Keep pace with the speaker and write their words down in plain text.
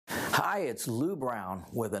Hi, it's Lou Brown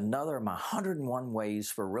with another of my 101 ways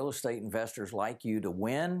for real estate investors like you to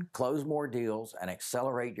win, close more deals, and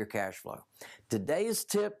accelerate your cash flow. Today's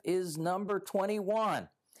tip is number 21.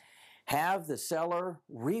 Have the seller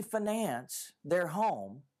refinance their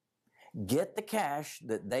home, get the cash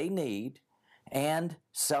that they need, and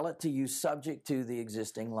sell it to you subject to the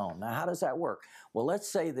existing loan. Now, how does that work? Well, let's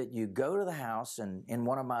say that you go to the house, and in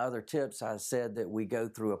one of my other tips, I said that we go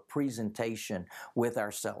through a presentation with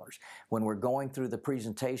our sellers. When we're going through the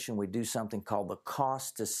presentation, we do something called the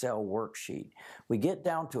cost to sell worksheet. We get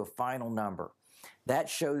down to a final number. That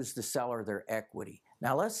shows the seller their equity.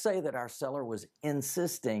 Now, let's say that our seller was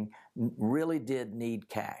insisting, really did need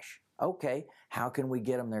cash. Okay, how can we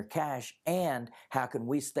get them their cash, and how can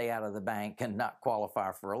we stay out of the bank and not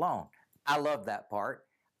qualify for a loan? I love that part.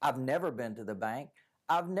 I've never been to the bank.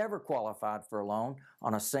 I've never qualified for a loan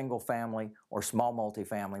on a single family or small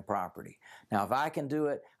multifamily property. Now, if I can do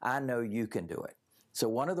it, I know you can do it. So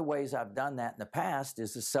one of the ways I've done that in the past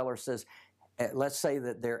is the seller says, let's say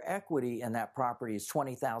that their equity in that property is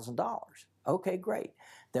 $20,000. Okay, great.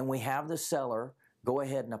 Then we have the seller go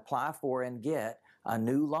ahead and apply for and get a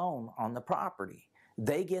new loan on the property.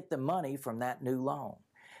 They get the money from that new loan.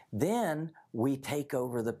 Then we take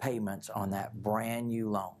over the payments on that brand new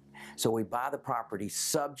loan. So we buy the property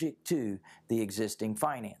subject to the existing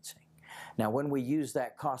financing. Now, when we use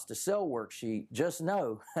that cost to sell worksheet, just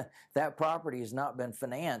know that property has not been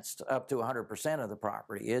financed up to 100% of the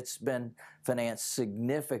property. It's been financed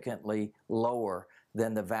significantly lower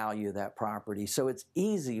than the value of that property. So it's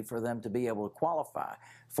easy for them to be able to qualify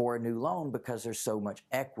for a new loan because there's so much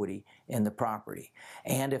equity in the property.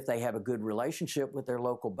 And if they have a good relationship with their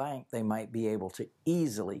local bank, they might be able to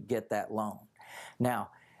easily get that loan.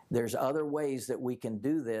 Now, there's other ways that we can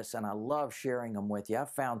do this, and I love sharing them with you.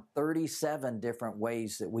 I've found 37 different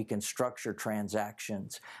ways that we can structure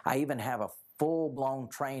transactions. I even have a full-blown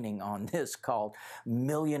training on this called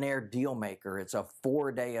Millionaire Dealmaker. It's a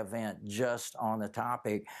 4-day event just on the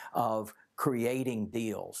topic of creating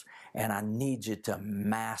deals. And I need you to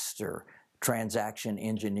master transaction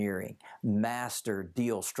engineering, master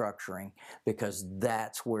deal structuring, because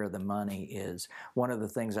that's where the money is. One of the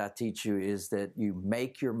things I teach you is that you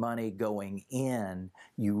make your money going in,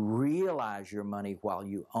 you realize your money while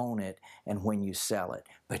you own it and when you sell it,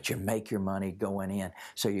 but you make your money going in.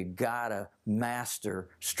 So you gotta master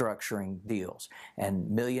structuring deals. And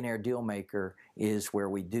Millionaire Dealmaker is where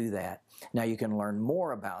we do that. Now you can learn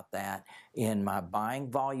more about that in my Buying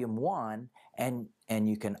Volume 1, and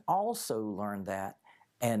you can also learn that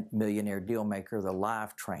in Millionaire Dealmaker, the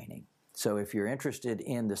live training. So if you're interested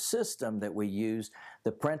in the system that we use,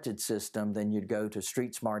 the printed system, then you'd go to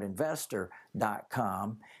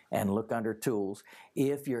streetsmartinvestor.com and look under tools.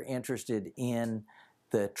 If you're interested in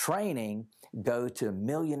the training, go to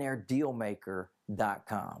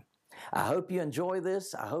millionairedealmaker.com. I hope you enjoy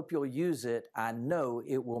this. I hope you'll use it. I know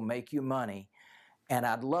it will make you money. And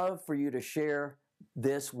I'd love for you to share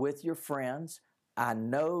this with your friends. I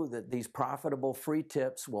know that these profitable free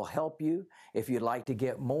tips will help you. If you'd like to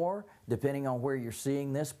get more, depending on where you're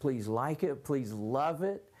seeing this, please like it, please love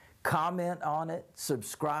it, comment on it,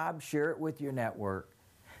 subscribe, share it with your network.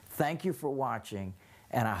 Thank you for watching,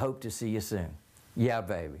 and I hope to see you soon. Yeah,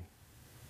 baby.